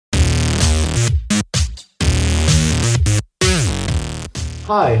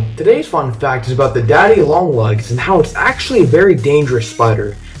Hi, today's fun fact is about the daddy longlegs and how it's actually a very dangerous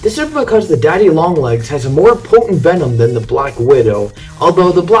spider. This is because the daddy longlegs has a more potent venom than the black widow,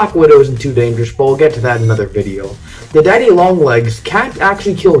 although the black widow isn't too dangerous, but we'll get to that in another video. The daddy longlegs can't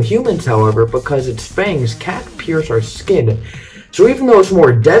actually kill humans, however, because its fangs can't pierce our skin. So even though it's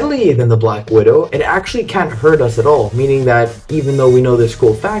more deadly than the black widow, it actually can't hurt us at all, meaning that even though we know this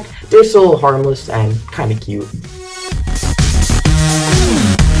cool fact, they're still harmless and kinda cute.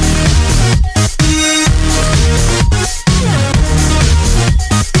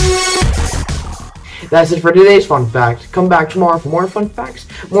 That's it for today's fun fact. Come back tomorrow for more fun facts.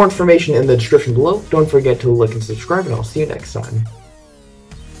 More information in the description below. Don't forget to like and subscribe, and I'll see you next time.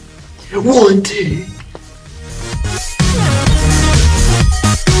 1, 2.